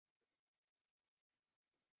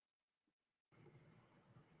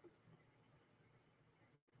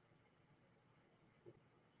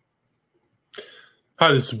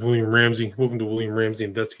Hi, this is William Ramsey. Welcome to William Ramsey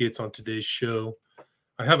Investigates. On today's show,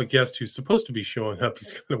 I have a guest who's supposed to be showing up.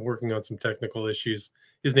 He's kind of working on some technical issues.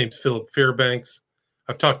 His name's Philip Fairbanks.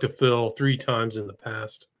 I've talked to Phil 3 times in the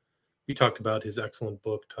past. We talked about his excellent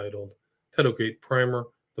book titled Pedogate Primer,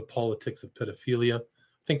 The Politics of Pedophilia.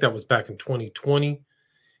 I think that was back in 2020.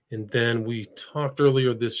 And then we talked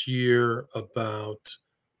earlier this year about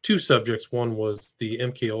 2 subjects. One was the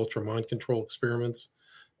MK Ultra mind control experiments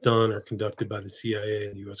done or conducted by the CIA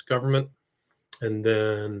and the U.S. government. And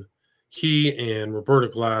then he and Roberta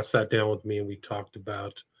Glass sat down with me and we talked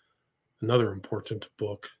about another important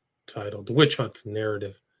book titled The Witch Hunt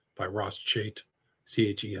Narrative by Ross Chait,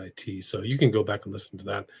 Cheit. So you can go back and listen to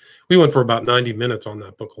that. We went for about 90 minutes on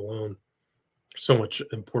that book alone. So much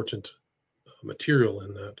important material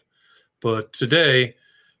in that. But today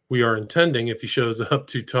we are intending, if he shows up,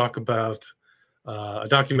 to talk about a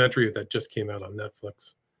documentary that just came out on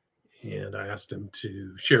Netflix. And I asked him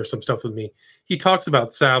to share some stuff with me. He talks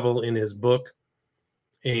about Savile in his book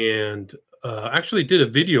and actually did a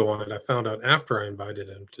video on it. I found out after I invited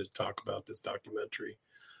him to talk about this documentary.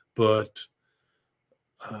 But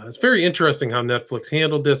it's very interesting how Netflix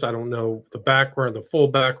handled this. I don't know the background, the full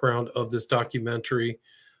background of this documentary,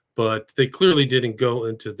 but they clearly didn't go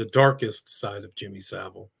into the darkest side of Jimmy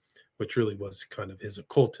Savile, which really was kind of his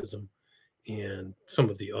occultism and some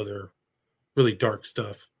of the other really dark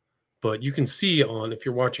stuff. But you can see if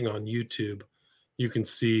you're watching on YouTube, you can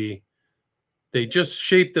see they just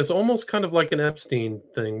shaped this almost kind of like an Epstein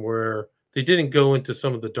thing where they didn't go into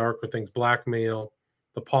some of the darker things, blackmail,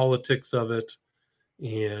 the politics of it.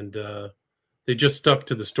 And they just stuck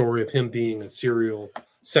to the story of him being a serial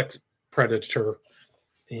sex predator.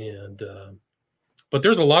 And but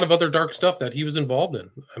there's a lot of other dark stuff that he was involved in.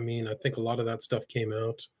 I mean, I think a lot of that stuff came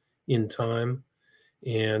out in time.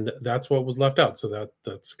 And that's what was left out. So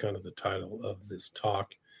that's kind of the title of this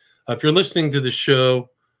talk. If you're listening to the show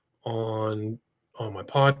on my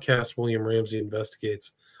podcast, William Ramsey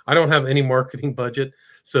Investigates, I don't have any marketing budget.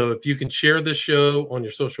 So if you can share this show on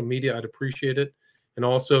your social media, I'd appreciate it. And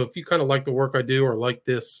also, if you kind of like the work I do or like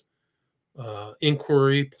this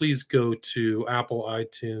inquiry, please go to Apple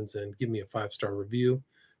iTunes and give me a 5-star review,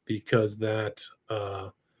 because that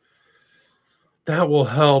will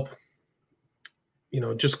help.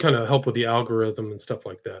 Just kind of help with the algorithm and stuff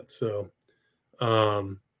like that. So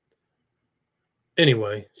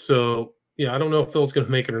anyway, I don't know if Phil's going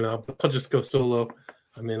to make it or not, but I'll just go solo.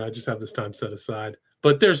 I mean, I just have this time set aside.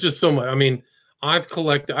 But there's just so much. I mean, I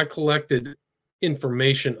collected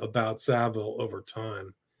information about Savile over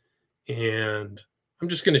time. And I'm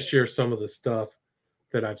just going to share some of the stuff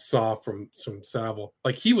that I've saw from Savile.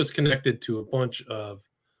 Like, he was connected to a bunch of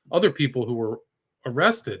other people who were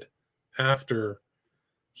arrested after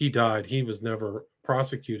he died. He was never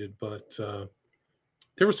prosecuted, but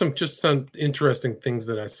there were some interesting things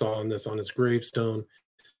that I saw on his gravestone.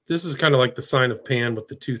 This is kind of like the sign of Pan with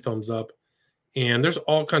the 2 thumbs up. And there's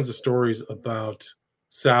all kinds of stories about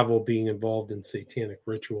Savile being involved in satanic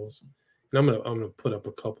rituals. And I'm gonna put up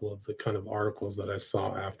a couple of the kind of articles that I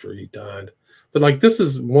saw after he died. But like, this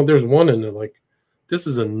is one. There's one in it. Like, this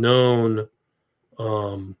is a known.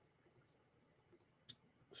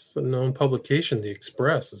 This is a known publication. The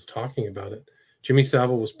Express is talking about it. Jimmy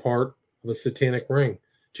Savile was part of a satanic ring.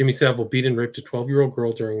 Jimmy Savile beat and raped a 12-year-old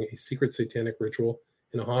girl during a secret satanic ritual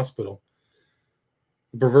in a hospital.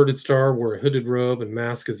 The perverted star wore a hooded robe and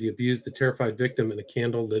mask as he abused the terrified victim in a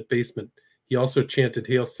candle-lit basement. He also chanted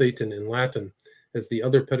Hail Satan in Latin as the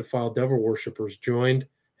other pedophile devil worshippers joined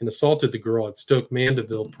and assaulted the girl at Stoke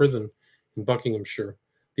Mandeville prison in Buckinghamshire.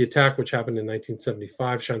 The attack, which happened in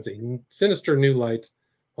 1975, shines a sinister new light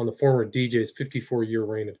on the former DJ's 54-year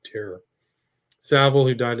reign of terror. Savile,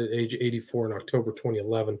 who died at age 84 in October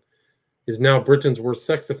 2011, is now Britain's worst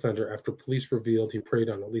sex offender after police revealed he preyed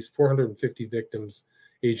on at least 450 victims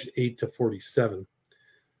aged 8 to 47.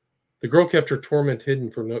 The girl kept her torment hidden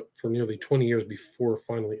for nearly 20 years before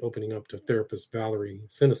finally opening up to therapist Valerie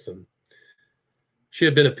Sinison. She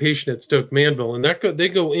had been a patient at Stoke Mandeville, and they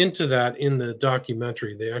go into that in the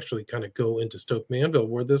documentary. They actually kind of go into Stoke Mandeville,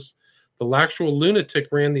 where the actual lunatic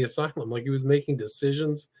ran the asylum. Like, he was making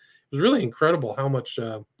decisions. It was really incredible how much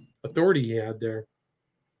authority he had there.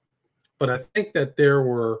 But I think that there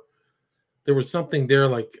was something there,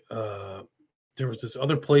 like there was this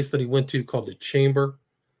other place that he went to called the Chamber.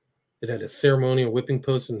 It had a ceremonial whipping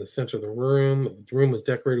post in the center of the room. The room was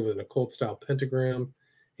decorated with an occult-style pentagram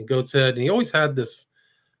and goat's head. And he always had this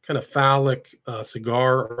kind of phallic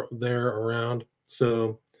cigar there around.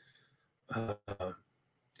 So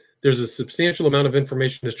there's a substantial amount of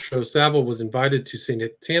information to show Savile was invited to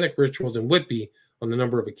satanic rituals in Whitby on a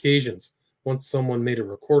number of occasions. once someone made a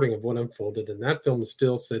recording of what unfolded, and that film is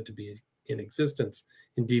still said to be in existence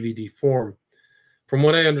in DVD form. From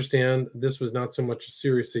what I understand, this was not so much a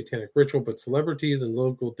serious satanic ritual, but celebrities and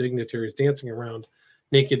local dignitaries dancing around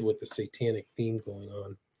naked with the satanic theme going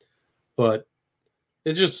on. But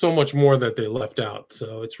it's just so much more that they left out.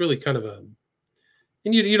 So it's really kind of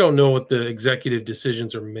and you don't know what the executive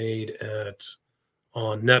decisions are made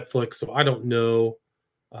on Netflix. So I don't know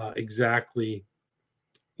exactly,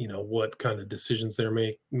 what kind of decisions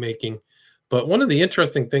they're making. But one of the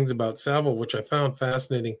interesting things about Savile, which I found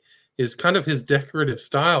fascinating, is kind of his decorative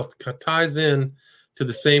style ties in to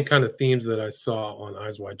the same kind of themes that I saw on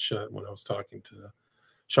Eyes Wide Shut when I was talking to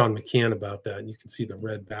Sean McCann about that. And you can see the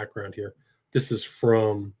red background here. This is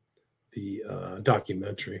from the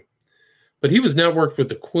documentary. But he was networked with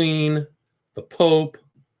the Queen, the Pope.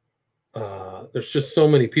 There's just so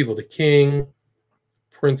many people. The King,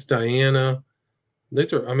 Prince Diana.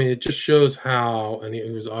 It just shows how, and he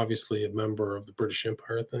was obviously a member of the British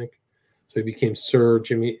Empire, I think. So he became Sir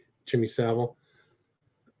Jimmy Savile.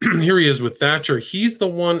 Here he is with Thatcher. He's the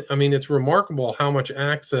one, it's remarkable how much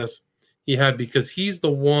access he had because he's the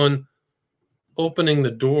one opening the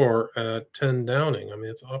door at 10 Downing.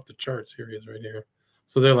 It's off the charts. Here he is right here.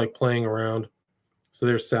 So they're like playing around. So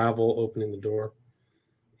there's Savile opening the door.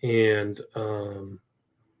 And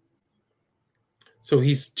so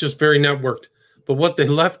he's just very networked. But what they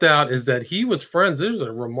left out is that he was friends. There's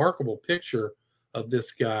a remarkable picture of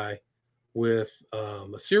this guy with a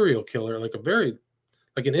serial killer, like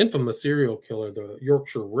an infamous serial killer, the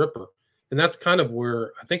Yorkshire Ripper. And that's kind of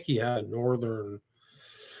where I think he had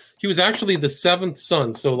he was actually the seventh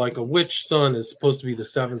son. So like a witch son is supposed to be the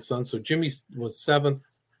seventh son. So Jimmy was seventh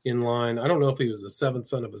in line. I don't know if he was the seventh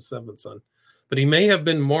son of a seventh son, but he may have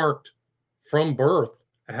been marked from birth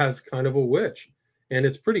as kind of a witch. And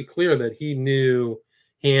it's pretty clear that he knew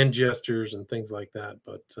hand gestures and things like that.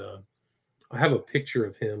 But I have a picture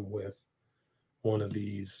of him with one of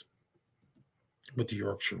these, with the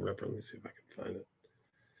Yorkshire Ripper. Let me see if I can find it.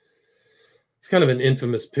 It's kind of an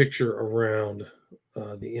infamous picture around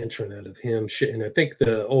the internet of him. And I think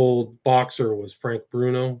the old boxer was Frank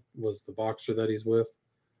Bruno, was the boxer that he's with.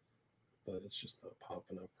 But it's just not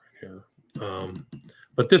popping up right here.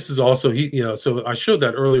 But this is also, so I showed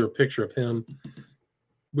that earlier picture of him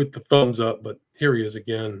with the thumbs up, but here he is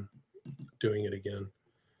again, doing it again.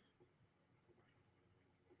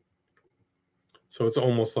 So it's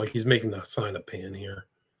almost like he's making the sign of pan here.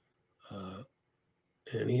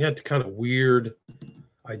 And he had kind of weird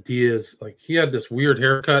ideas. Like he had this weird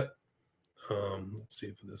haircut. Let's see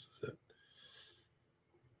if this is it.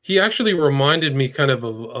 He actually reminded me kind of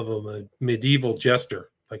a medieval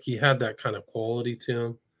jester. Like he had that kind of quality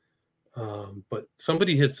to him. But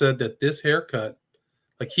somebody has said that this haircut,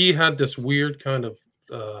 like he had this weird kind of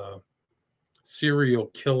serial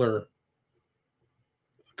killer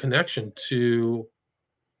connection to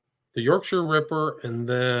the Yorkshire Ripper and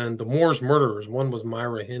then the Moors murderers. One was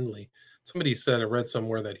Myra Hindley. Somebody said, I read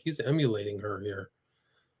somewhere that he's emulating her here.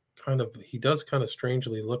 He does kind of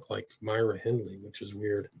strangely look like Myra Hindley, which is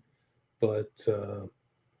weird. But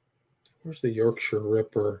where's the Yorkshire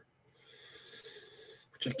Ripper?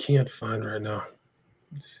 Which I can't find right now.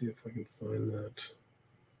 Let's see if I can find that.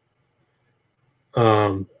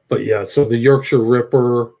 But yeah, so the Yorkshire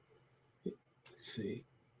Ripper, let's see.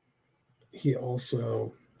 He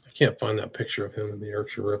also, I can't find that picture of him in the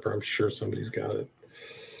Yorkshire Ripper. I'm sure somebody's got it.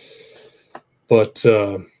 But,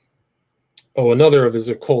 another of his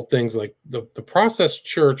occult things, like the Process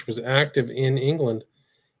Church was active in England,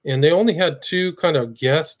 and they only had two kind of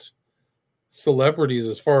guest celebrities,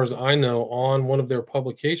 as far as I know, on one of their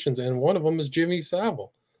publications, and one of them is Jimmy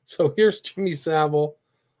Savile. So here's Jimmy Savile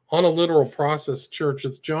on a literal Process Church.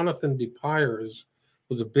 It's Jonathan DePire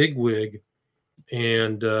was a bigwig,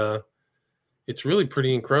 and it's really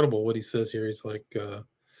pretty incredible what he says here. He's like,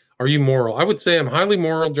 are you moral? I would say I'm highly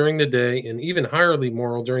moral during the day and even highly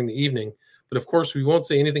moral during the evening. But of course, we won't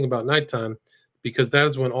say anything about nighttime because that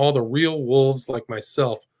is when all the real wolves like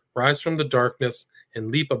myself rise from the darkness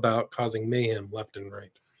and leap about, causing mayhem left and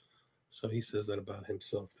right. So he says that about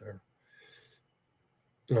himself there.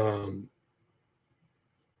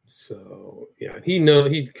 So yeah,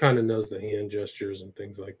 he kind of knows the hand gestures and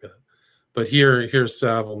things like that. But here's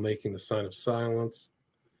Savile making the sign of silence.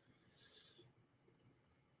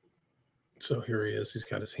 So here he is. He's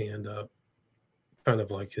got his hand up, kind of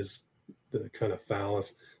like the kind of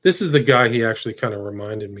phallus. This is the guy he actually kind of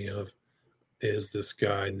reminded me of, is this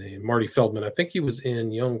guy named Marty Feldman. I think he was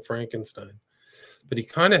in Young Frankenstein. But he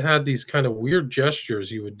kind of had these kind of weird gestures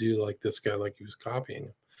he would do, like this guy, like he was copying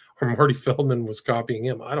him. Or Marty Feldman was copying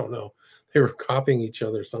him. I don't know. They were copying each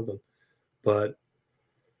other or something. but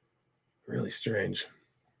really strange.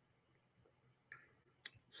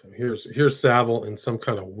 So here's Savile in some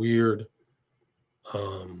kind of weird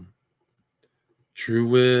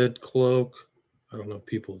druid cloak. I don't know if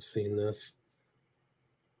people have seen this.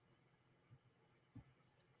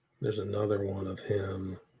 There's another one of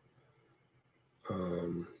him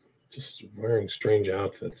just wearing strange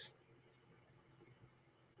outfits.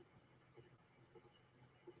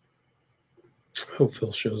 I hope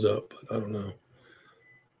Phil shows up, but I don't know.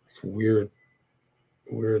 Weird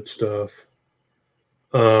stuff.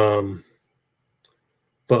 But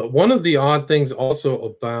one of the odd things also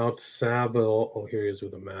about Savile, oh, here he is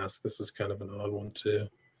with a mask. This is kind of an odd one too.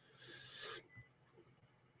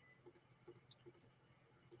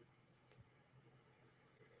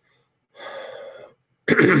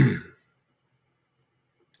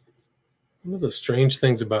 One of the strange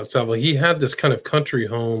things about Savile, he had this kind of country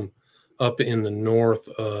home up in the north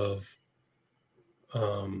of,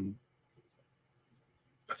 I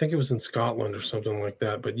think it was in Scotland or something like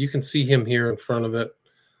that. But you can see him here in front of it.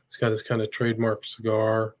 He's got his kind of trademark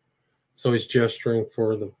cigar. So he's gesturing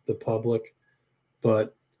for the public.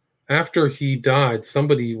 But after he died,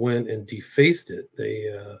 somebody went and defaced it.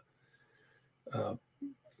 They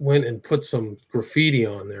went and put some graffiti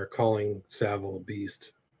on there calling Savile a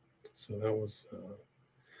beast. So that was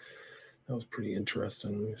pretty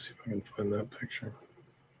interesting. Let me see if I can find that picture.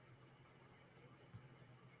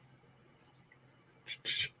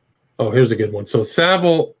 Oh, here's a good one. So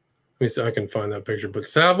Savile, let me see if I can find that picture. But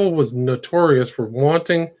Savile was notorious for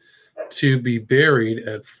wanting to be buried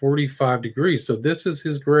at 45 degrees. So this is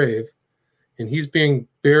his grave, and he's being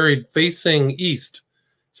buried facing east.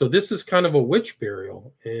 So this is kind of a witch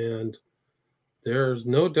burial, and there's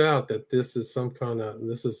no doubt that this is some kind of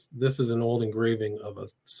this is an old engraving of a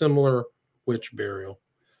similar witch burial.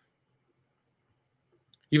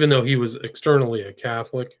 Even though he was externally a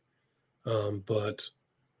Catholic, but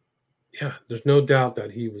yeah, there's no doubt that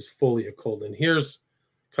he was fully occult. And here's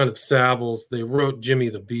kind of Savile's. They wrote Jimmy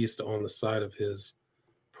the Beast on the side of his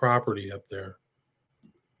property up there.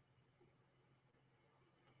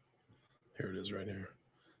 Here it is right here.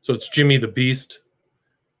 So it's Jimmy the Beast.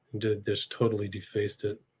 And just totally defaced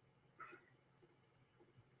it.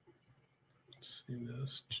 Let's see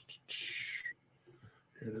this.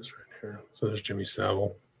 Here it is right here. So there's Jimmy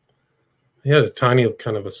Savile. He had a tiny,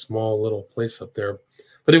 kind of a small little place up there.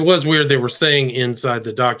 But it was weird. They were saying inside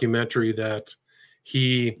the documentary that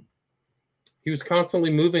he was constantly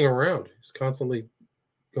moving around. He was constantly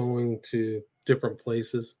going to different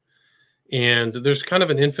places. And there's kind of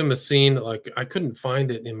an infamous scene, like I couldn't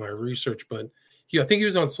find it in my research, but I think he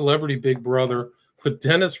was on Celebrity Big Brother with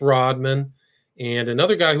Dennis Rodman and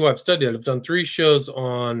another guy who I've studied. I've done 3 shows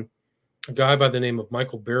on a guy by the name of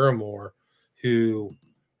Michael Barrymore, who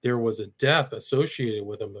there was a death associated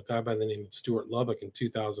with him, a guy by the name of Stuart Lubbock in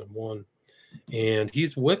 2001. And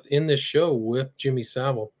he's in this show with Jimmy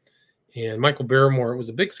Savile. And Michael Barrymore, it was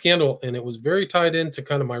a big scandal, and it was very tied into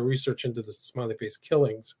kind of my research into the smiley face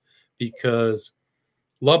killings, because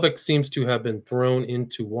Lubbock seems to have been thrown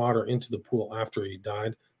into water into the pool after he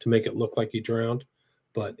died to make it look like he drowned,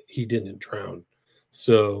 but he didn't drown.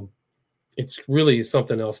 So it's really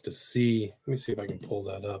something else to see. Let me see if I can pull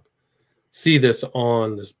that up. See this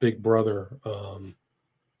on this Big Brother.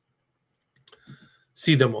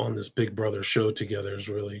 See them on this Big Brother show together is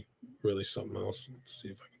really, really something else. Let's see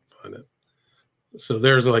if I can find it. So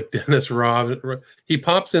there's like Dennis Rodman. He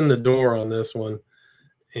pops in the door on this one.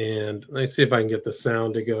 And let me see if I can get the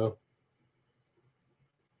sound to go.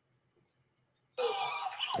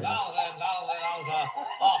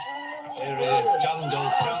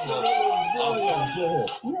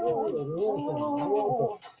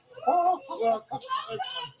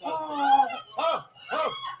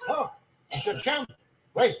 It's a champ.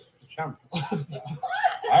 Wait, the champ.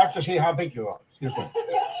 I have to see how big you are. Excuse me.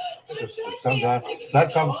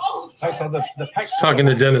 That's on the text. Talking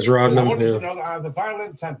to Dennis Rodman. I want you to know that I have a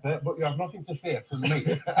violent temper, but you have nothing to fear from me. Thank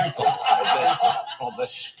you.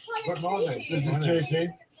 Good morning. This is Tracy.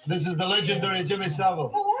 This is the legendary Jimmy Savile.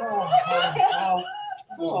 You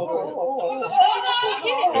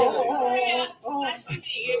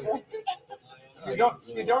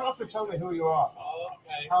don't have to tell me who you are.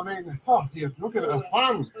 I mean, you're looking at a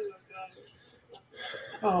fan.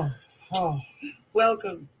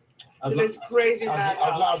 Welcome to this crazy man.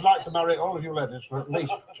 I'd like to marry all of you ladies for at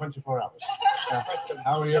least 24 hours.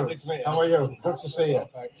 How are you? How are you? Good to see you.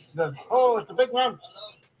 It's the big man.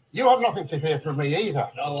 You have nothing to fear from me either.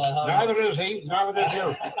 No, neither is he, neither is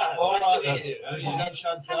you. All right, then. Hello,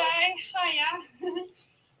 hiya.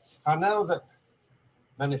 I know that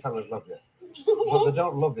many fellas love you. but they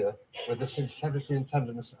don't love you with the sincerity and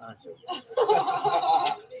tenderness that I do.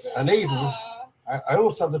 And even, I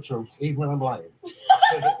always tell the truth, even when I'm lying.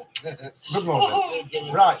 Good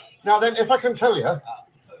morning. Right, now then, if I can tell you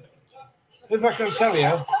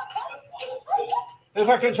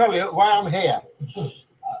why I'm here.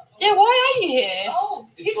 Yeah, why are you here?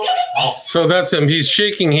 So that's him. He's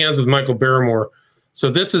shaking hands with Michael Barrymore. So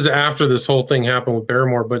this is after this whole thing happened with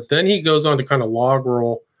Barrymore, but then he goes on to kind of log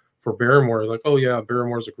roll for Barrymore. Like, oh yeah,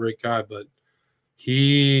 Barrymore's a great guy, but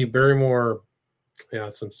Barrymore, yeah,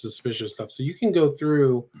 some suspicious stuff. So you can go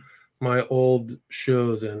through my old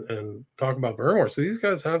shows and talk about Barrymore. So these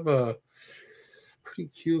guys have a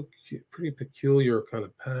pretty peculiar kind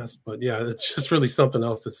of past, but yeah, it's just really something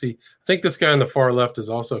else to see. I think this guy on the far left is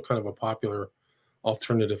also kind of a popular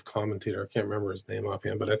alternative commentator. I can't remember his name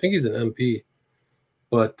offhand, but I think he's an MP.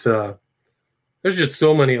 But there's just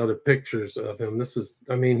so many other pictures of him.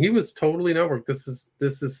 He was totally networked. This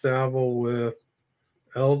is Savile with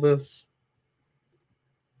Elvis.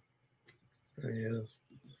 There he is.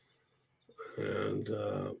 And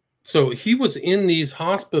so he was in these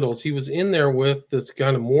hospitals. He was in there with this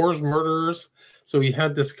kind of Moore's murderers. So he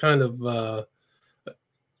had this kind of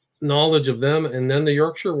knowledge of them. And then the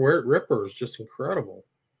Yorkshire Ripper is just incredible.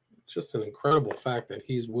 It's just an incredible fact that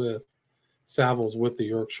Savile's with the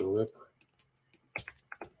Yorkshire Ripper.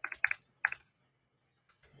 Let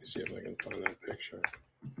me see if I can find that picture.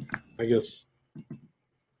 I guess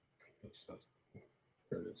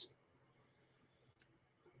there it is.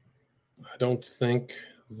 I don't think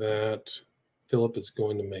that Philip is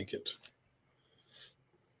going to make it.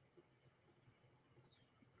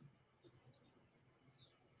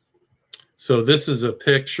 So this is a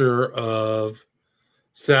picture of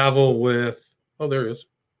Savile with, oh, there he is.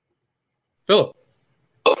 Philip.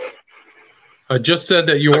 I just said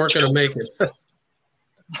that you weren't going to make it.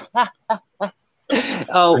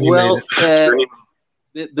 Oh, well,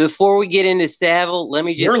 before we get into Savile, let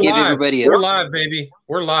me just give everybody We're live, baby.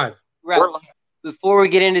 We're live. Right. Before we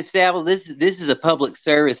get into Savile, this is a public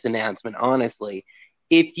service announcement, honestly.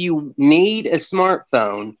 If you need a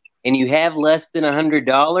smartphone and you have less than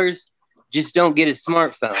 $100, just don't get a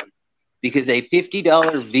smartphone. Because a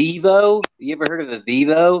 $50 Vivo, you ever heard of a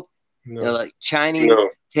Vivo? No. Like Chinese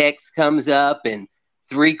text comes up and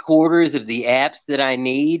 3/4 of the apps that I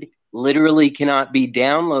need literally cannot be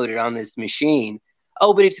downloaded on this machine.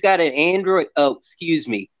 Oh, but it's got an Android,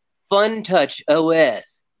 Fun Touch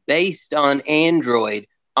OS based on Android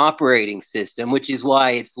operating system, which is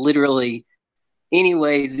why it's literally,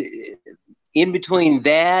 anyways, in between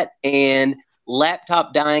that and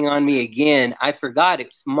laptop dying on me again, I forgot it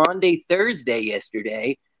was Monday, Thursday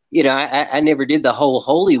yesterday. You know, I never did the whole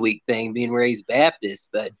Holy Week thing, being raised Baptist,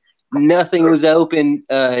 but nothing was open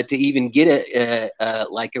to even get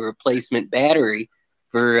a replacement battery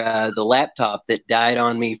for the laptop that died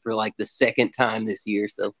on me for like the second time this year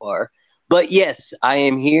so far. But yes, I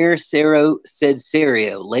am here. Sarah said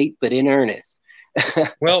Serio, late but in earnest.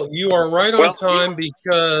 Well, you are right on time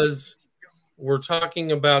because we're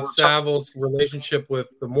talking about Savile's relationship with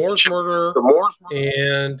the Moore's murderer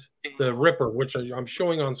and the Ripper, which I'm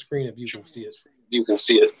showing on screen if you can see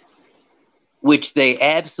it. Which they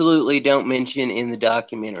absolutely don't mention in the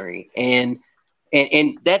documentary. And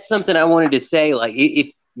that's something I wanted to say. Like,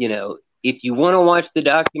 if you want to watch the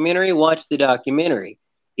documentary, watch the documentary.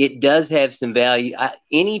 It does have some value.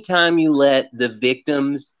 Anytime you let the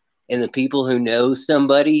victims and the people who know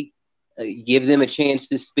somebody give them a chance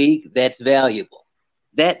to speak, that's valuable.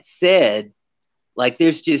 That said, like,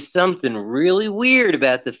 there's just something really weird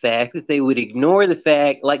about the fact that they would ignore the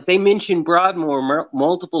fact, like, they mentioned Broadmoor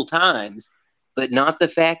multiple times, but not the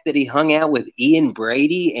fact that he hung out with Ian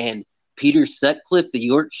Brady and Peter Sutcliffe, the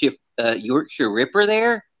Yorkshire Ripper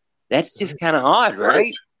there. That's just kind of odd,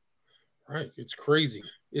 right? Right. It's crazy.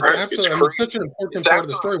 It's absolutely such an important part of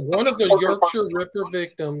the story. One of the Yorkshire Ripper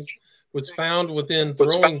victims was found within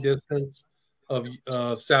throwing distance of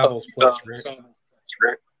Savile's place,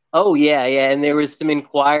 Rick. Oh, yeah. And there was some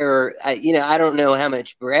Inquirer. I don't know how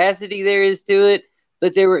much veracity there is to it,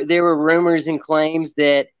 but there were rumors and claims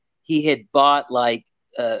that he had bought like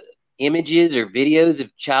images or videos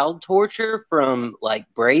of child torture from like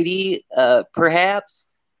Brady, perhaps.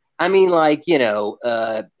 I mean, like,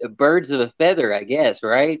 birds of a feather, I guess,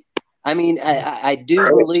 right? I mean, I do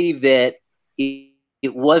believe that it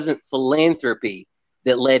wasn't philanthropy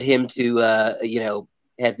that led him to,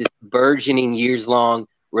 have this burgeoning years-long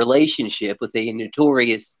relationship with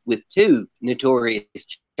two notorious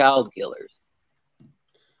child killers.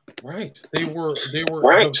 Right. They were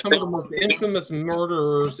some of the most infamous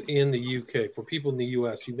murderers in the UK. For people in the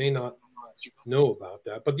US, you may not know about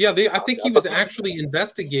that. But yeah, I think he was actually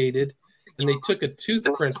investigated, and they took a tooth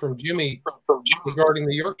print from Jimmy regarding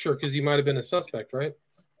the Yorkshire because he might have been a suspect, right?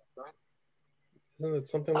 Isn't it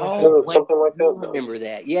something like that? Something like that. I remember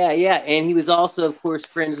that. Yeah, yeah. And he was also, of course,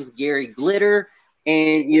 friends with Gary Glitter.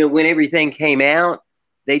 And, you know, when everything came out,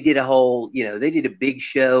 they did a whole, you know, they did a big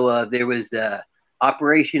show of, there was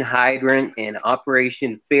Operation Hydrant and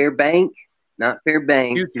Operation Fairbank. Not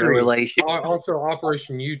Fairbanks, no relation. Also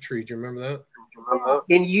Operation U Tree. Do you remember that?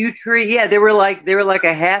 In U Tree, yeah, there were like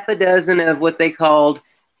a half a dozen of what they called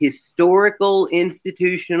historical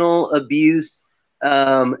institutional abuse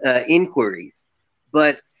inquiries.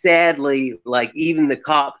 But sadly, like even the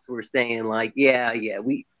cops were saying, like, yeah,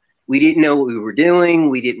 we didn't know what we were doing.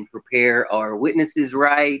 We didn't prepare our witnesses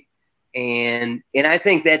right, and I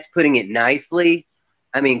think that's putting it nicely.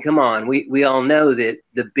 I mean, come on, we all know that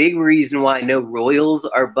the big reason why no Royals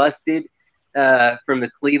are busted from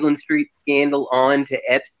the Cleveland Street scandal on to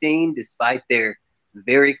Epstein, despite their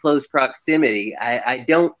very close proximity, I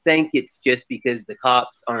don't think it's just because the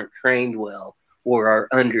cops aren't trained well or are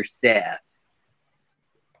understaffed.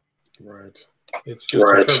 Right. It's just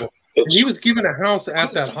incredible. And he was given a house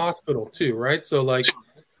at that hospital too, right? So like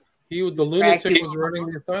the lunatic was running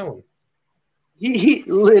the asylum. He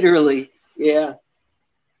literally, yeah.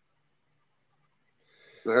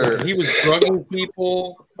 He was drugging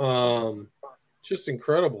people. Just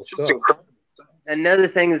incredible stuff. Another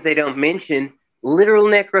thing that they don't mention, literal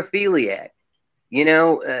necrophiliac. You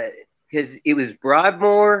know, because it was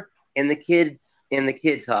Broadmoor and the kids in the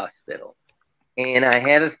kids' hospital. And I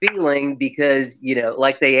have a feeling because, you know,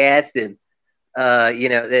 like they asked him, you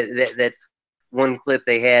know, that's one clip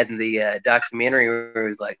they had in the documentary where it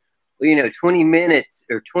was like, well, you know, 20 minutes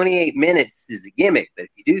or 28 minutes is a gimmick, but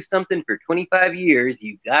if you do something for 25 years,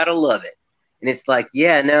 you gotta love it. And it's like,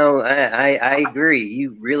 yeah, no, I agree.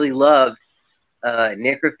 You really loved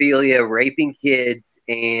necrophilia, raping kids,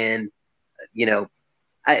 and, you know,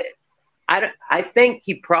 I think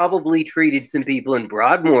he probably treated some people in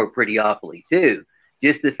Broadmoor pretty awfully too.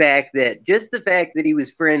 Just the fact that he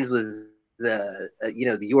was friends with the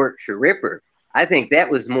Yorkshire Ripper, I think that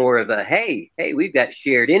was more of a hey, we've got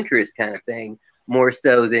shared interest kind of thing, more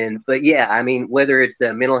so than. But yeah, I mean, whether it's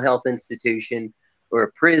a mental health institution or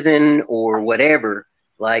a prison or whatever,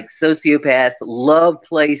 like sociopaths love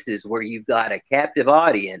places where you've got a captive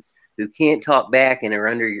audience who can't talk back and are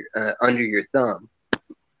under your thumb.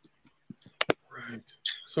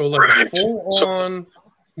 So like a full-on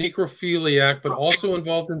necrophiliac, but also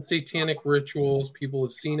involved in satanic rituals. People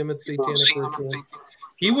have seen him at satanic rituals.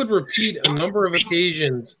 He would repeat a number of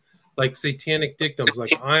occasions like satanic dictums,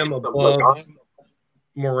 like I am above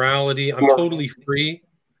morality. I'm totally free.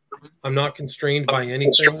 I'm not constrained by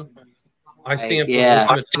anything. I stand for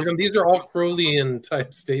ultimate freedom. These are all Crowleyan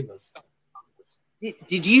type statements.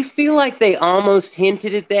 Did you feel like they almost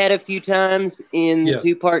hinted at that a few times in the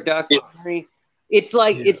two-part documentary? It's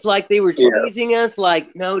like they were teasing us,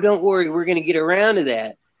 like, no, don't worry, we're going to get around to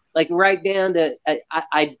that. Like right down to,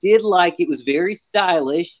 I did like it was very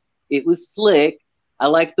stylish. It was slick. I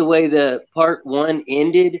liked the way the part one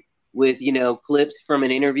ended with, you know, clips from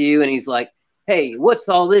an interview. And he's like, hey, what's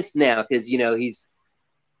all this now? Because, you know, he's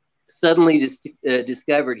suddenly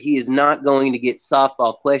discovered he is not going to get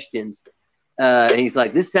softball questions. And he's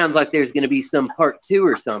like, this sounds like there's going to be some part two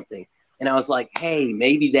or something. And I was like, hey,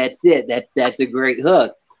 maybe that's it. That's a great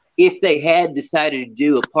hook. If they had decided to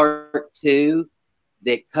do a part two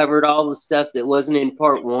that covered all the stuff that wasn't in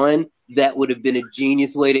part one, that would have been a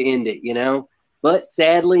genius way to end it, you know? But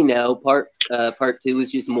sadly, no, part two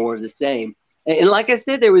was just more of the same. And like I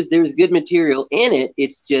said, there was good material in it.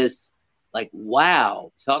 It's just like,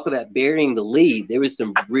 wow, talk about burying the lead. There was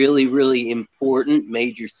some really, really important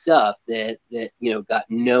major stuff that you know, got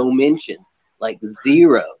no mention, like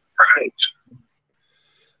zero. Right.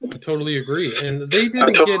 I totally agree. And they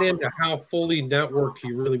didn't get into how fully networked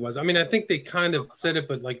he really was. I mean, I think they kind of said it,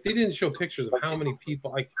 but like they didn't show pictures of how many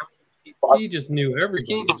people. Like he just knew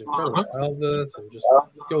everybody. He's incredible. Elvis, and just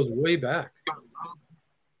goes way back.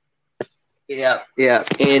 Yeah,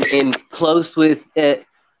 and close with.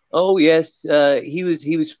 Oh yes, he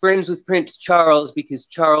was friends with Prince Charles because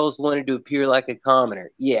Charles wanted to appear like a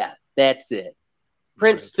commoner. Yeah, that's it.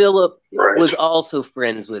 Prince Philip was also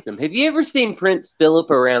friends with him. Have you ever seen Prince Philip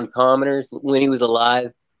around commoners when he was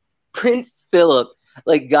alive? Prince Philip,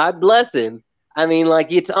 like, God bless him. I mean,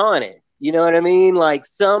 like, it's honest. You know what I mean? Like,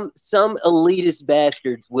 some elitist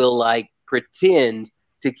bastards will, like, pretend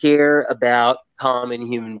to care about common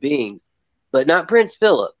human beings, but not Prince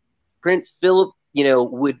Philip. Prince Philip, you know,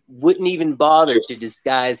 wouldn't even bother to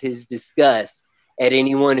disguise his disgust at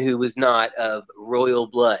anyone who was not of royal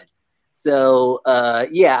blood. So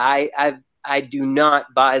I do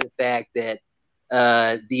not buy the fact that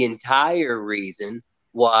the entire reason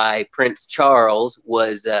why Prince Charles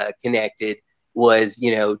was connected was,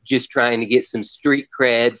 just trying to get some street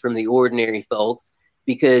cred from the ordinary folks.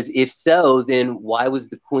 Because if so, then why was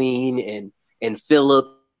the Queen and Philip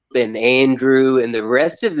and Andrew and the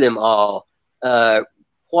rest of them all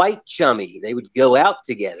quite chummy? They would go out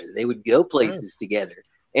together. They would go places together.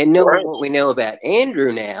 And knowing what we know about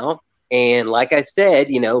Andrew now, and like I said,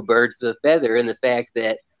 birds of a feather, and the fact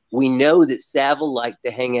that we know that Savile liked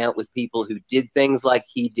to hang out with people who did things like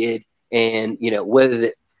he did, and whether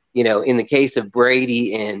that, in the case of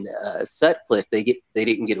Brady and Sutcliffe, they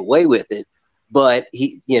didn't get away with it, but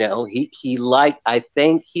he liked, I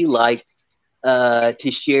think he liked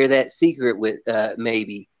to share that secret with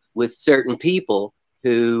maybe with certain people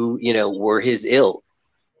who were his ilk.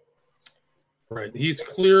 Right. He's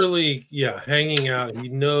clearly, hanging out. He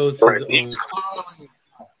knows his own.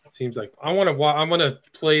 It seems like I want to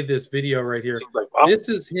play this video right here. This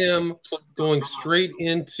is him going straight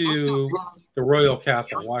into the royal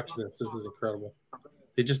castle. Watch this. This is incredible.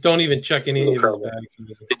 They just don't even check any of his bags.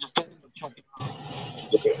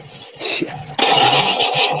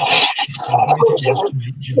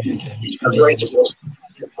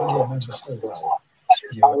 I remember so well.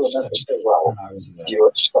 You when I was there,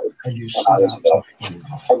 and you stood out to him.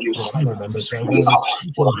 I remember so well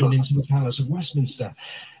taking him into the Palace of Westminster.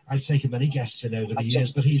 I've taken many guests in over the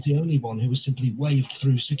years, but he's the only one who was simply waved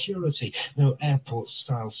through security. No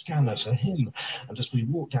airport-style scanner for him. And as we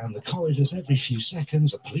walked down the corridors, every few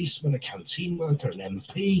seconds, a policeman, a canteen worker, an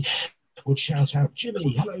MP would shout out,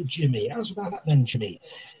 "Jimmy, hello, Jimmy. How's about that then, Jimmy?"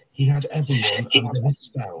 He had everyone under his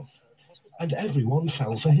spell. And everyone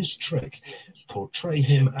fell for his trick. Portray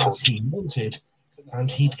him as he wanted, and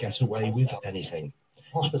he'd get away with anything.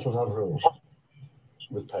 Hospitals have rules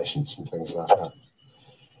with patients and things like that.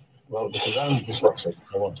 Well, because I'm dyslexic,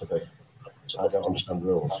 I want to be. I don't understand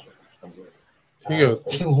rules. Here you go.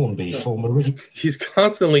 Phil Hornby, former... He's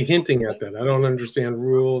constantly hinting at that. I don't understand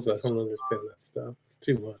rules. I don't understand that stuff. It's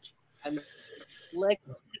too much.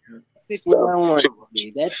 That's what I want to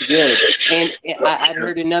be. That's good. And I'd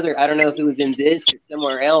heard another, I don't know if it was in this or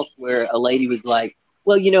somewhere else, where a lady was like,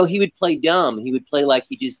 well, he would play dumb. He would play like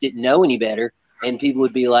he just didn't know any better. And people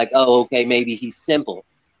would be like, oh, okay, maybe he's simple.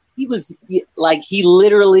 He was like, he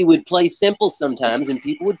literally would play simple sometimes, and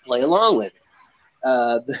people would play along with it.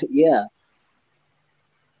 But yeah.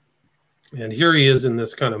 And here he is in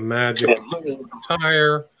this kind of magic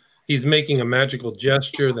attire. He's making a magical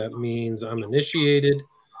gesture that means I'm initiated.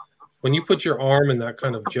 When you put your arm in that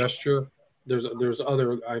kind of gesture, there's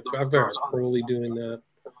other. I've got Crowley doing that.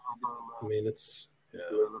 I mean, it's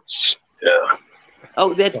yeah.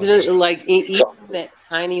 Oh, that's like even that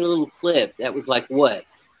tiny little clip. That was like what,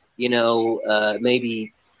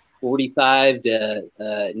 maybe 45 to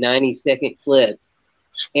 90-second clip,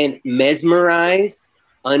 and mesmerized,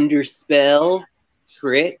 under spell,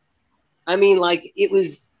 trick. I mean, like it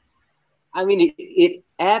was. I mean, it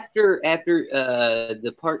after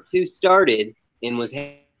the part 2 started and was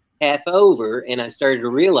half over, and I started to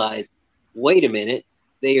realize, wait a minute,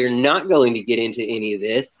 they are not going to get into any of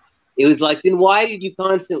this. It was like, then why did you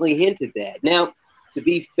constantly hint at that? Now, to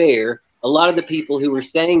be fair, a lot of the people who were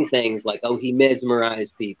saying things like, oh, he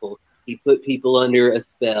mesmerized people, he put people under a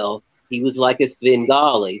spell, he was like a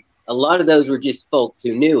Svengali, a lot of those were just folks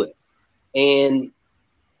who knew it. And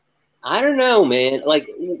I don't know, man. Like,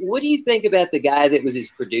 what do you think about the guy that was his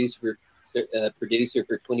producer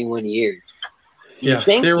for 21 years?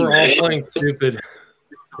 They were all playing stupid.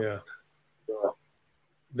 Yeah.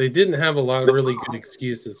 They didn't have a lot of really good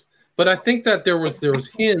excuses. But I think that there was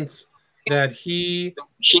hints that he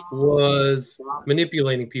was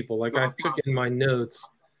manipulating people. Like I took in my notes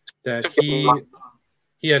that he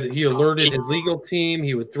alerted his legal team.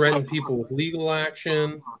 He would threaten people with legal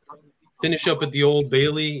action. Finish up at the Old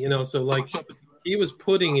Bailey, so like he was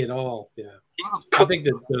putting it all. Yeah, I think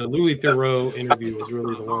that the Louis Theroux interview was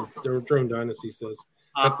really the one. The Drone Dynasty says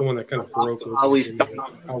that's the one that kind of broke. Always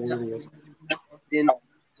how weird it was. Didn't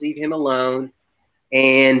leave him alone,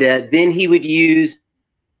 and then he would use.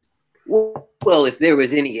 Well, if there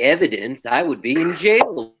was any evidence, I would be in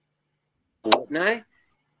jail, wouldn't I?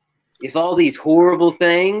 If all these horrible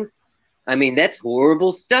things, I mean, that's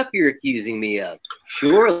horrible stuff you're accusing me of.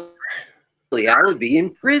 Surely. I would be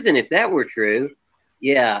in prison if that were true.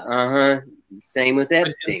 Yeah, Same with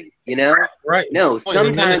Epstein, Right. No,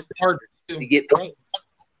 sometimes you get.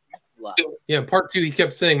 Yeah, part 2, he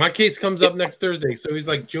kept saying, my case comes up next Thursday. So he's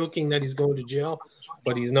like joking that he's going to jail,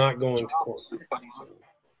 but he's not going to court.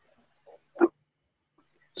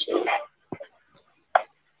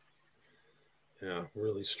 Yeah,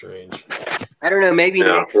 really strange. I don't know. Maybe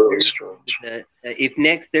if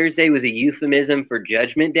next Thursday was a euphemism for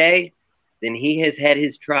Judgment Day, then he has had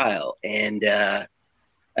his trial. And I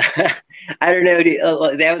don't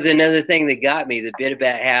know. That was another thing that got me. The bit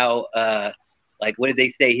about how, like, what did they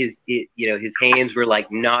say? His hands were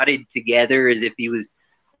like knotted together as if he was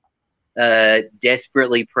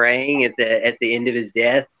desperately praying at the end of his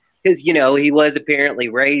death, because he was apparently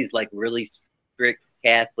raised like really strict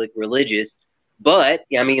Catholic religious. But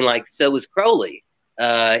I mean, like, so was Crowley.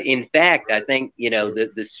 In fact, I think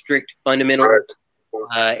the strict fundamentalists,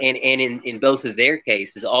 and in both of their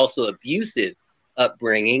cases, also abusive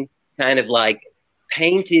upbringing, kind of like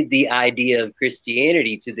painted the idea of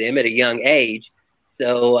Christianity to them at a young age.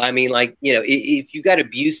 So I mean, like, if you got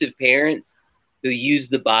abusive parents who use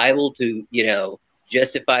the Bible to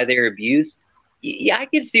justify their abuse, yeah, I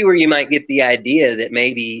can see where you might get the idea that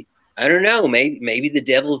maybe, I don't know, maybe the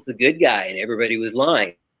devil's the good guy and everybody was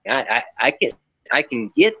lying. I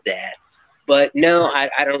can get that, but no, I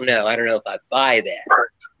don't know. I don't know if I buy that.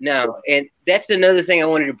 No, and that's another thing I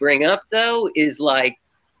wanted to bring up though, is like,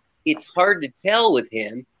 it's hard to tell with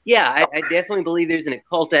him. Yeah, I definitely believe there's an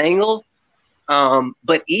occult angle.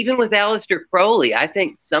 But even with Aleister Crowley, I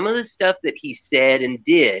think some of the stuff that he said and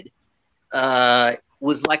did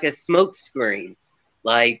was like a smokescreen.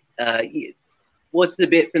 Like, what's the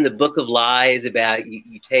bit from the Book of Lies about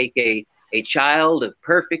you take a child of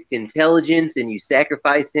perfect intelligence and you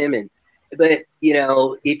sacrifice him? But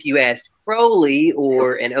if you asked Crowley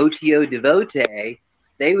or an OTO devotee,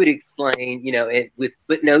 they would explain, with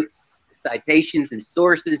footnotes, citations, and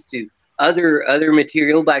sources to other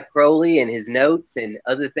material by Crowley and his notes and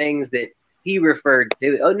other things that he referred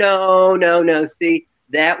to. Oh, no. See,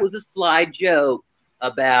 that was a sly joke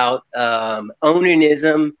about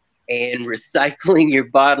onanism and recycling your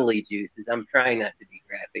bodily juices. I'm trying not to be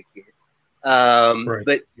graphic here. Right.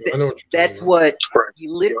 But that's what he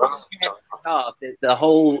literally off the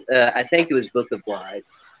whole, I think it was Book of Lies,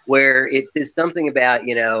 where it says something about,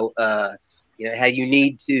 how you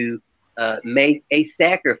need to make a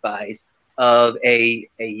sacrifice of a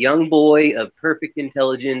young boy of perfect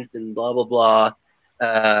intelligence and blah, blah, blah.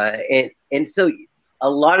 And so a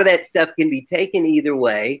lot of that stuff can be taken either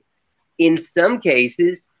way. In some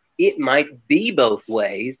cases, it might be both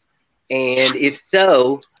ways. And if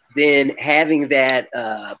so, then having that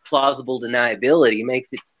plausible deniability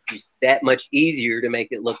makes it just that much easier to make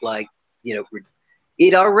it look like,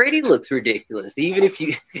 it already looks ridiculous. Even if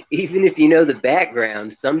you know the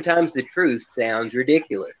background, sometimes the truth sounds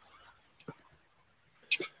ridiculous.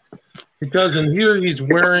 It does, and here he's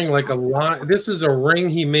wearing like a lot. This is a ring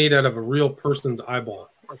he made out of a real person's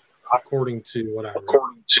eyeball, according to what I read.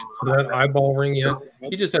 So that eyeball ring, yeah.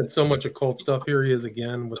 He just had so much occult stuff. Here he is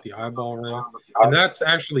again with the eyeball ring, and that's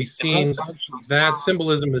actually seen. That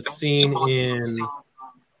symbolism is seen in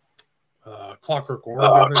Clockwork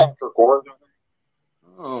Orange.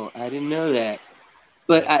 Oh, I didn't know that.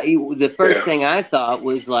 But the first thing I thought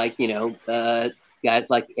was like,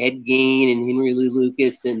 guys like Ed Gein and Henry Lee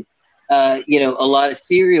Lucas and, a lot of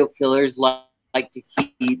serial killers like to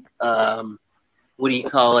keep,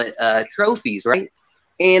 trophies, right?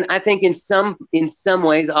 And I think in some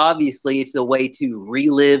ways, obviously, it's a way to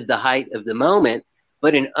relive the height of the moment.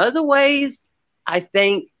 But in other ways, I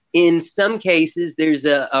think in some cases, there's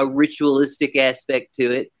a ritualistic aspect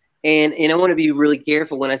to it. And I want to be really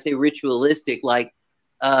careful when I say ritualistic, like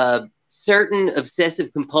certain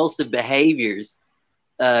obsessive compulsive behaviors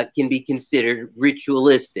can be considered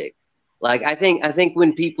ritualistic. Like I think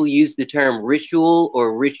when people use the term ritual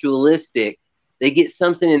or ritualistic, they get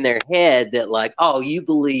something in their head that like, oh, you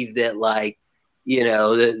believe that like,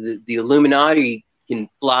 the Illuminati can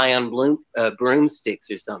fly on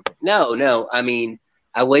broomsticks or something. No. I mean,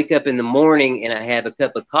 I wake up in the morning and I have a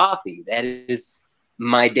cup of coffee. That is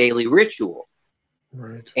my daily ritual.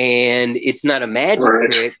 Right. And it's not a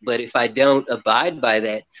magic trick, but if I don't abide by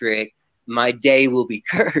that trick, my day will be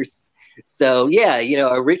cursed. So yeah,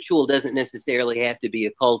 a ritual doesn't necessarily have to be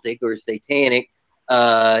occultic or satanic,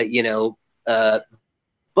 but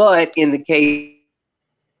in the case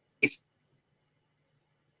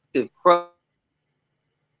of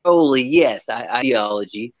Crowley, yes,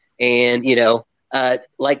 ideology, and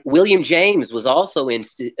like William James was also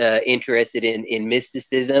interested in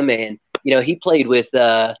mysticism, and he played with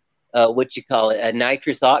a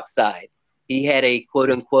nitrous oxide. He had a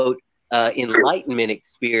quote unquote enlightenment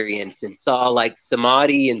experience and saw like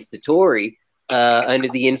samadhi and satori under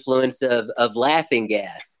the influence of laughing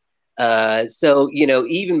gas. So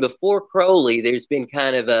even before Crowley, there's been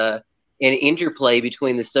kind of an interplay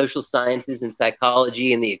between the social sciences and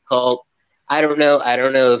psychology and the occult. I don't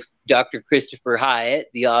know if Dr. Christopher Hyatt,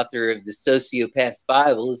 the author of the Sociopath's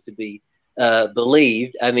Bible, is to be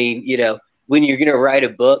believed. I mean, when you're going to write a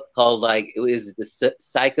book called, like, it was the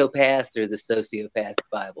Psychopaths or the Sociopath's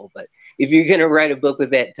Bible, but if you're going to write a book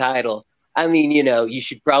with that title, I mean, you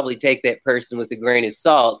should probably take that person with a grain of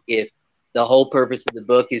salt if the whole purpose of the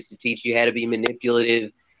book is to teach you how to be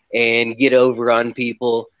manipulative and get over on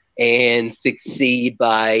people and succeed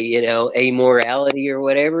by, amorality or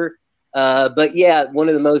whatever. But yeah, one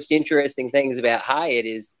of the most interesting things about Hyatt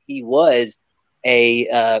is he was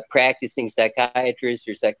a practicing psychiatrist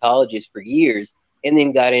or psychologist for years and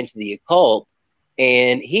then got into the occult.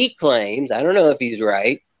 And he claims, I don't know if he's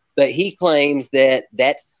right, but he claims that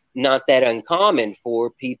that's not that uncommon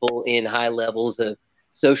for people in high levels of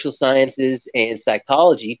social sciences and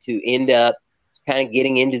psychology to end up kind of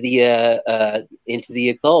getting into the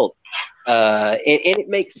occult. And it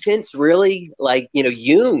makes sense, really. Like,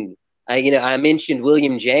 Jung, I mentioned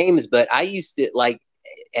William James, but I used to, like,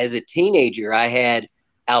 as a teenager, I had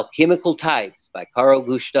Alchemical Types by Carl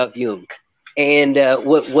Gustav Jung. And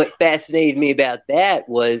what fascinated me about that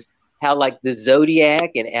was how, like, the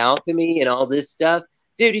zodiac and alchemy and all this stuff,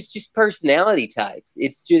 dude, it's just personality types.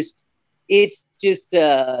 It's just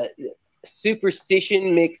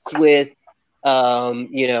superstition mixed with,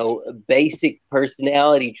 basic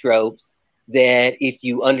personality tropes that, if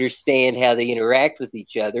you understand how they interact with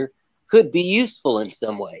each other, could be useful in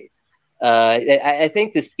some ways. I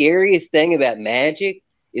think the scariest thing about magic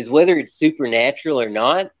is whether it's supernatural or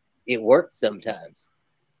not, it works sometimes.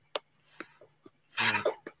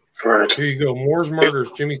 Right. Here you go. Moore's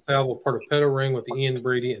Murders, Jimmy Savile, part of Pedo Ring with Ian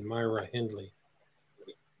Brady and Myra Hindley.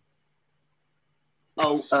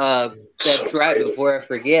 Oh, that's right. Before I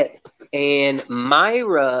forget. And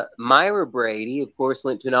Myra Brady, of course,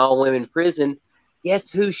 went to an all-women prison.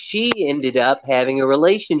 Guess who she ended up having a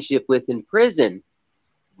relationship with in prison?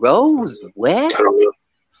 Rose West?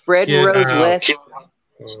 Fred and Rose West.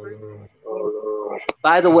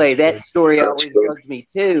 By the way, that story always bugged me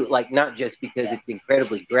too, like, not just because it's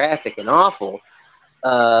incredibly graphic and awful,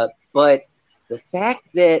 but the fact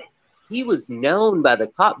that he was known by the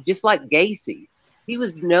cops, just like Gacy. He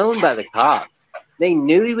was known by the cops. They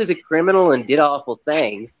knew he was a criminal and did awful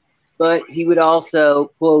things, but he would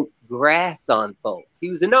also, quote, grass on folks. He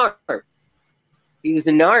was a narc.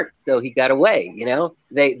 So he got away,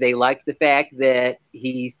 They liked the fact that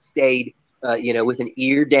he stayed, with an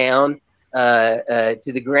ear down to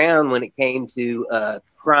the ground when it came to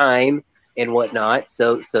crime and whatnot.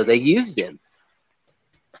 So they used him.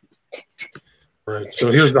 Right.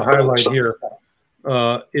 So here's the highlight here.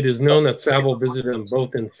 It is known that Savile visited them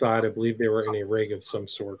both inside. I believe they were in a rig of some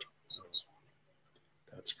sort.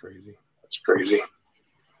 That's crazy.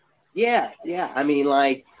 Yeah. I mean,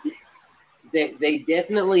 like, they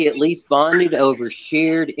definitely at least bonded over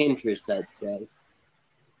shared interests, I'd say.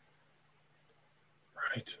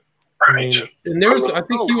 Right. I mean, and I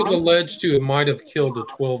think he was alleged to might have killed a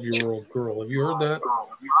 12-year-old girl. Have you heard that,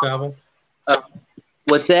 Savile?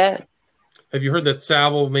 What's that? Have you heard that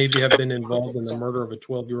Savile maybe have been involved in the murder of a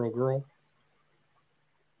 12-year-old girl?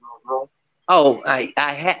 Oh,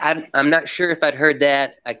 I'm not sure if I'd heard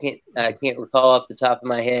that. I can't recall off the top of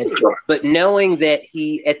my head. But knowing that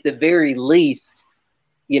he, at the very least,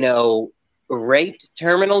 raped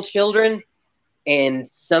terminal children, and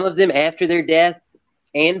some of them after their death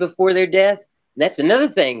and before their death, that's another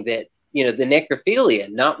thing that, the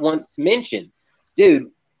necrophilia, not once mentioned.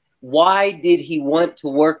 Dude, why did he want to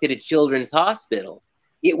work at a children's hospital?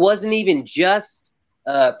 It wasn't even just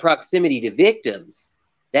proximity to victims.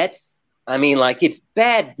 It's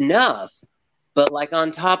bad enough, but, like,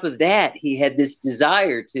 on top of that, he had this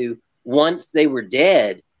desire to, once they were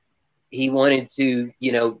dead, he wanted to,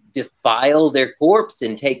 defile their corpse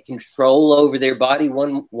and take control over their body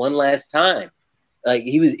one last time.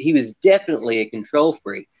 He was definitely a control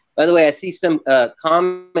freak. By the way, I see some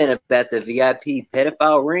comment about the VIP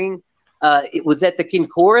pedophile ring. It was at the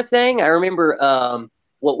Kincora thing. I remember,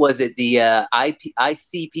 what was it? The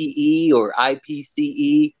ICPE or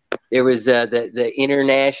IPCE. There was the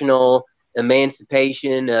International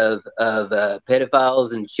Emancipation of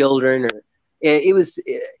Pedophiles and Children. Or it was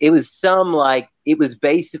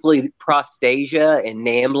basically Prostasia and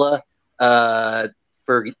NAMBLA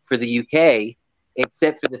for the UK.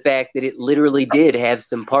 Except for the fact that it literally did have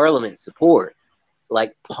some Parliament support.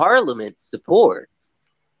 Like, Parliament support.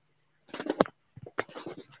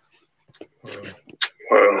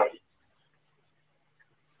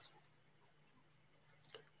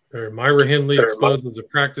 Myra Hindley exposed as a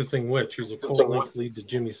practicing witch. Who's a cult links lead to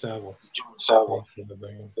Jimmy Savile.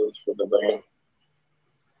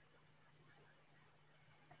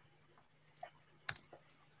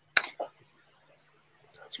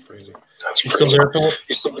 Crazy. You still there, Philip?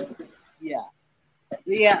 Yeah.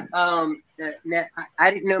 Yeah. Now,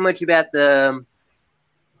 I didn't know much about the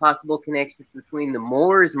possible connections between the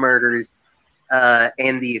Moors murders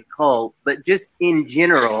and the occult, but just in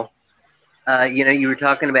general, you were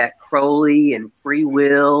talking about Crowley and free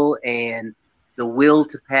will and the will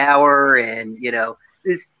to power and,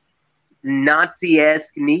 this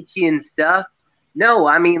Nazi-esque Nietzschean stuff. No,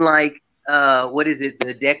 I mean, like, what is it?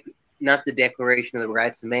 Not the Declaration of the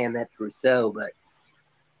Rights of Man, that's Rousseau, but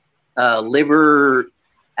Liber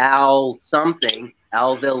Al something,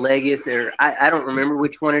 Alvel Legis, or I don't remember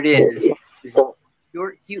which one it is. It's a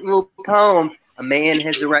short, cute little poem. A man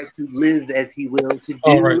has the right to live as he will, to do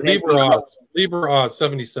right. as he will. Liber Oz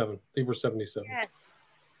 77. Liber 77. Yes.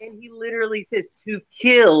 And he literally says to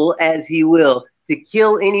kill as he will, to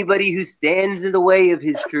kill anybody who stands in the way of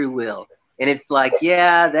his true will. And it's like,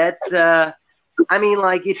 yeah, that's, I mean,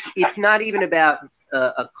 like, it's not even about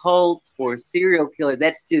a cult or a serial killer.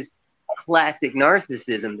 That's just classic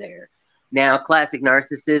narcissism there. Now, classic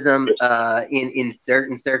narcissism in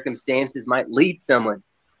certain circumstances might lead someone,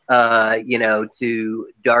 to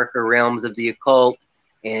darker realms of the occult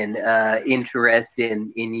and interest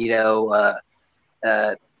in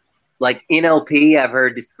like NLP, I've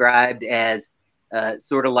heard described as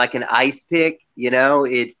sort of like an ice pick.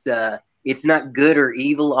 It's not good or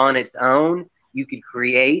evil on its own. You could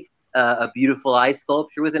create a beautiful ice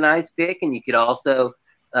sculpture with an ice pick, and you could also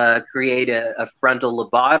create a frontal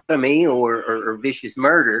lobotomy or vicious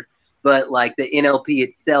murder. But like the NLP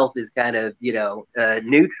itself is kind of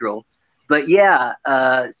neutral. But yeah,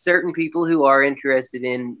 certain people who are interested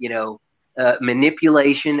in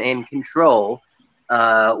manipulation and control,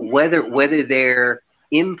 whether they're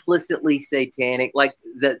implicitly satanic, like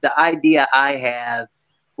the idea I have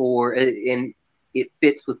for, and it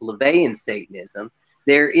fits with LaVeyan Satanism,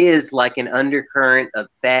 there is like an undercurrent of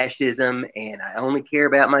fascism and I only care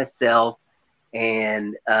about myself.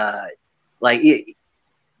 And the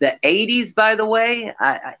 80s, by the way,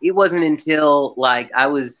 it wasn't until like I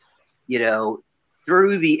was,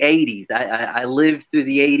 through the 80s, I lived through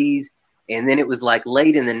the 80s. And then it was like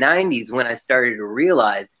late in the 90s when I started to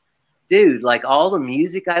realize, dude, like all the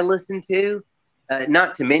music I listened to,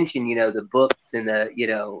 not to mention, the books and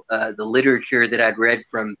the literature that I'd read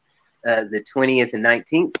from the 20th and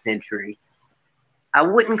 19th century, I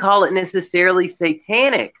wouldn't call it necessarily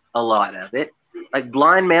satanic, a lot of it. Like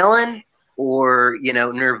Blind Melon or,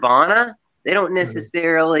 Nirvana, they don't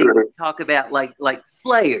necessarily talk about like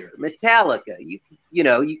Slayer, Metallica. You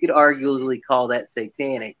could arguably call that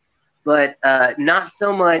satanic. But not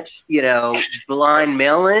so much, Blind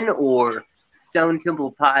Melon or Stone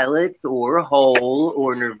Temple Pilots or Hole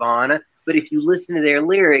or Nirvana. But if you listen to their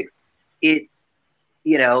lyrics, it's,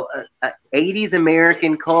 80s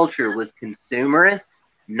American culture was consumerist,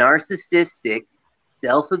 narcissistic,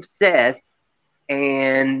 self-obsessed,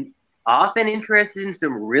 and often interested in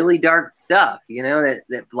some really dark stuff.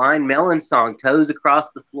 That Blind Melon song, Toes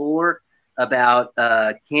Across the Floor, about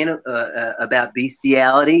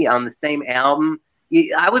bestiality on the same album.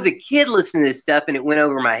 I was a kid listening to this stuff and it went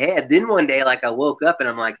over my head. Then one day, like, I woke up and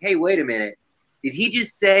I'm like, hey, wait a minute. Did he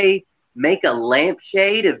just say make a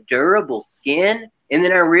lampshade of durable skin? And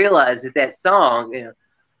then I realized that song,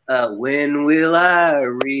 when will I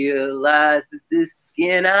realize that this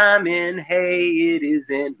skin I'm in, hey, it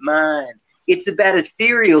isn't mine. It's about a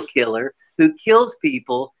serial killer who kills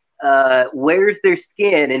people, wears their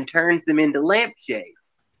skin and turns them into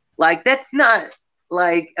lampshades. Like, that's not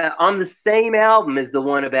like on the same album as the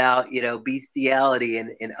one about, bestiality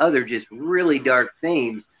and other just really dark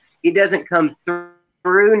themes. It doesn't come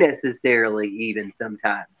through necessarily, even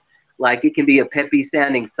sometimes. Like, it can be a peppy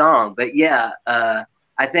sounding song, but yeah,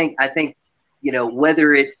 I think,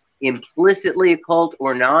 whether it's implicitly occult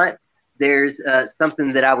or not, there's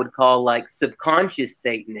something that I would call like subconscious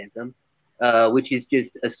Satanism, which is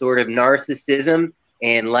just a sort of narcissism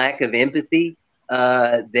and lack of empathy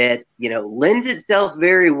that, lends itself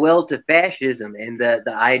very well to fascism and the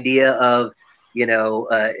idea of,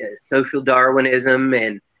 social Darwinism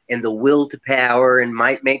and the will to power and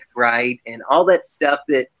might makes right and all that stuff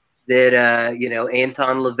that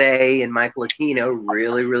Anton LaVey and Michael Aquino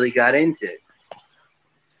really, really got into.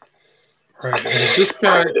 Right. And this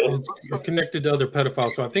guy is connected to other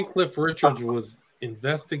pedophiles. So I think Cliff Richards was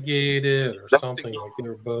investigated or something, like they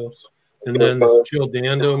were both. And then this Jill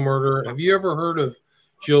Dando murder. Have you ever heard of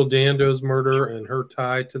Jill Dando's murder and her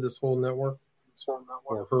tie to this whole network?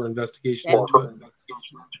 Or her investigation into it?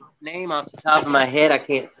 Name off the top of my head, I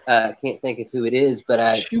can't think of who it is,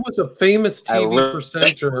 but she was a famous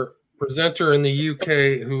TV presenter in the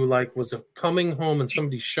UK who like was coming home and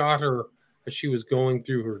somebody shot her as she was going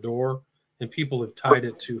through her door, and people have tied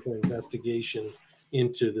it to her investigation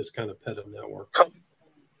into this kind of pedo network.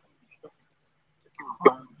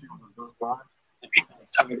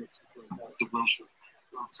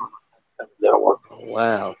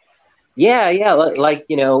 Wow. Yeah. Like,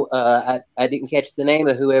 I didn't catch the name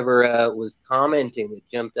of whoever was commenting that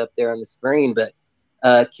jumped up there on the screen, but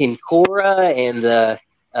Kincora and the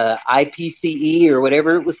IPCE or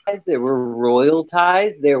whatever it was, there were royal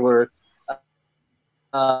ties. There were,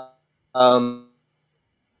 one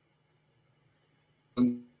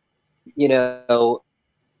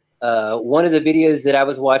of the videos that I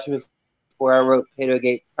was watching before I wrote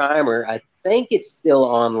Pedogate Primer, I think it's still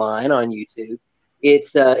online on YouTube.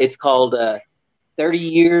 It's called 30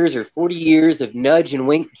 years or 40 years of nudge and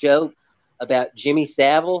wink jokes about Jimmy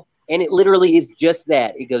Savile. And it literally is just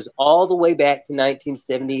that. It goes all the way back to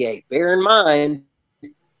 1978. Bear in mind,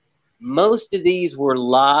 most of these were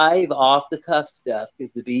live off the cuff stuff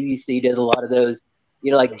because the BBC does a lot of those,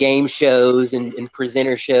 like game shows and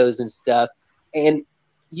presenter shows and stuff. And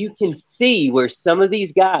you can see where some of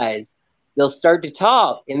these guys, they'll start to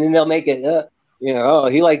talk and then they'll make it,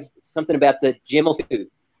 he likes something about the Jimmel food.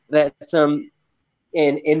 That's and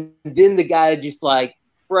then the guy just like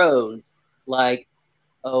froze, like,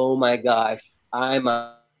 oh my gosh, I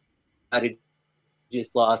might have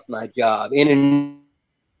just lost my job. In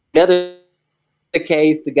another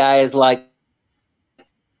case, the guy is like,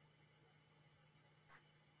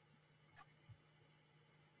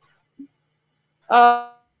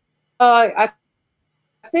 I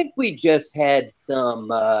think we just had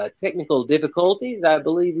some technical difficulties. I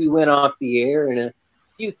believe we went off the air in a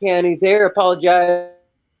few counties there. Apologize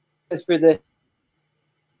for the.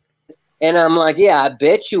 And I'm like, yeah, I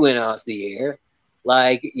bet you went off the air.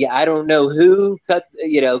 Like, yeah, I don't know who cut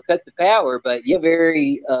the power, but yeah,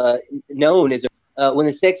 very known as when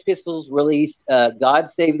the Sex Pistols released "God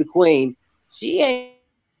Save the Queen." She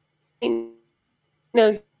ain't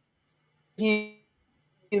no human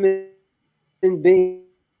being.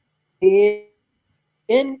 It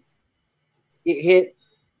hit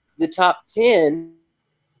the top 10,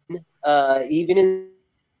 even in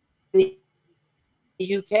the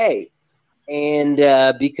UK. And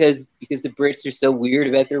because the Brits are so weird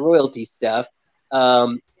about their royalty stuff,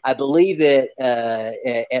 I believe that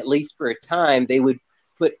at least for a time they would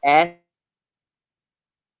put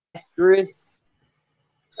asterisks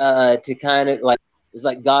to kind of like it's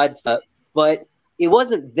like God's stuff, but it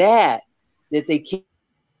wasn't that they kicked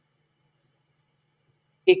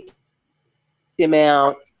him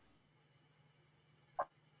out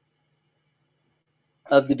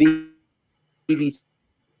of the BBC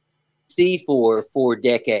for 4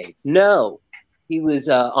 decades. No, he was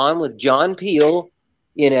on with John Peel.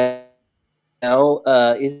 Is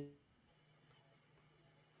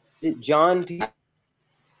it John Peel?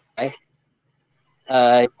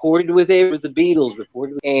 Recorded with it was the Beatles.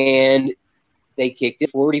 Recorded, and they kicked it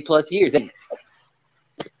 40 plus years.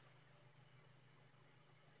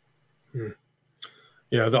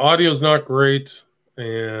 Yeah, the audio's not great,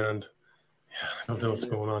 and I don't know what's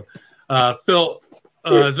going on. Phil,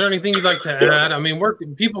 is there anything you'd like to add? I mean, where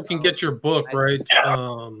people can get your book, right?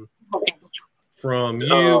 From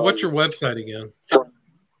you. What's your website again?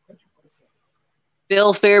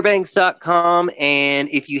 PhilFairbanks.com. And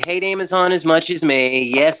if you hate Amazon as much as me,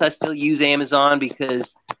 yes, I still use Amazon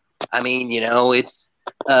because, I mean, it's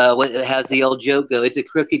how's the old joke go? It's a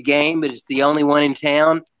crooked game, but it's the only one in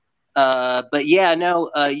town. But yeah, no,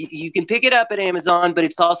 you can pick it up at Amazon, but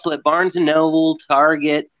it's also at Barnes & Noble,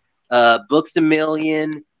 Target, Books A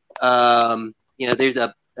Million. There's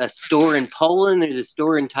a store in Poland. There's a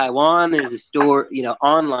store in Taiwan. There's a store,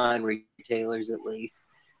 online retailers at least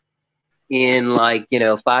in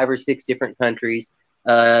 5 or 6 different countries,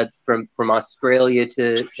 from Australia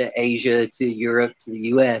to Asia to Europe to the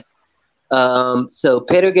U.S. So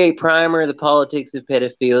Pedogate Primer, the politics of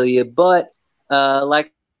pedophilia. But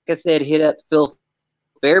like I said, hit up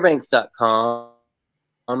PhilFairbanks.com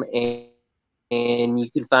and you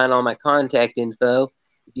can find all my contact info.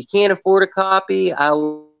 If you can't afford a copy, I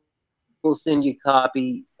will send you a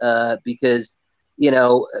copy because,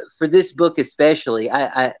 for this book especially,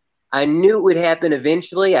 I knew it would happen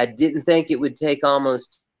eventually. I didn't think it would take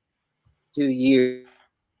almost 2 years,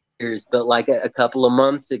 but like a couple of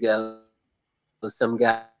months ago, some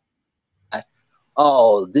guy,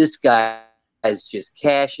 this guy is just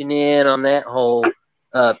cashing in on that whole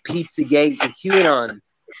Pizzagate and QAnon.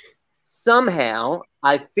 Somehow,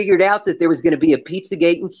 I figured out that there was going to be a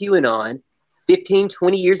Pizzagate and QAnon 15,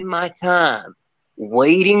 20 years of my time,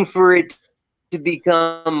 waiting for it to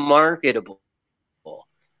become marketable.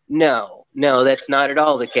 No, that's not at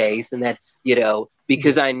all the case. And that's,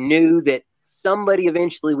 because I knew that somebody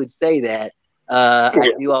eventually would say that.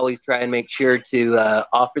 I do always try and make sure to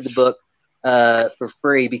offer the book for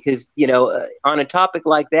free because, on a topic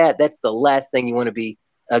like that, that's the last thing you want to be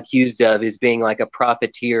accused of is being like a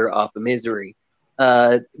profiteer off of misery.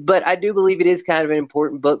 But I do believe it is kind of an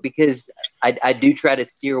important book because I do try to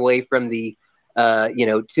steer away from the,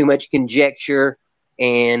 too much conjecture.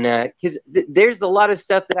 And because there's a lot of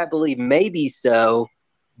stuff that I believe may be so,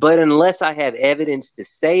 but unless I have evidence to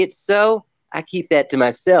say it's so, I keep that to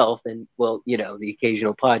myself and, the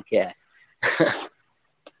occasional podcast.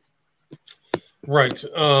 Right.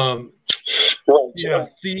 Yeah.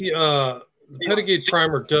 The Pedigate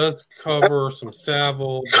primer does cover some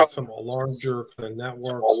Savile, some alarm jerk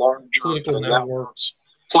networks, political networks,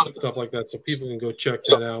 stuff like that. So people can go check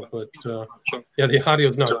that out. But the audio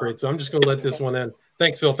is not great. So I'm just going to let this one end.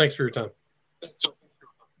 Thanks, Phil. Thanks for your time.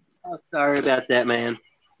 Oh, sorry about that, man.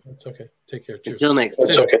 That's okay. Take care. Cheers. Until next time.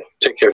 That's okay.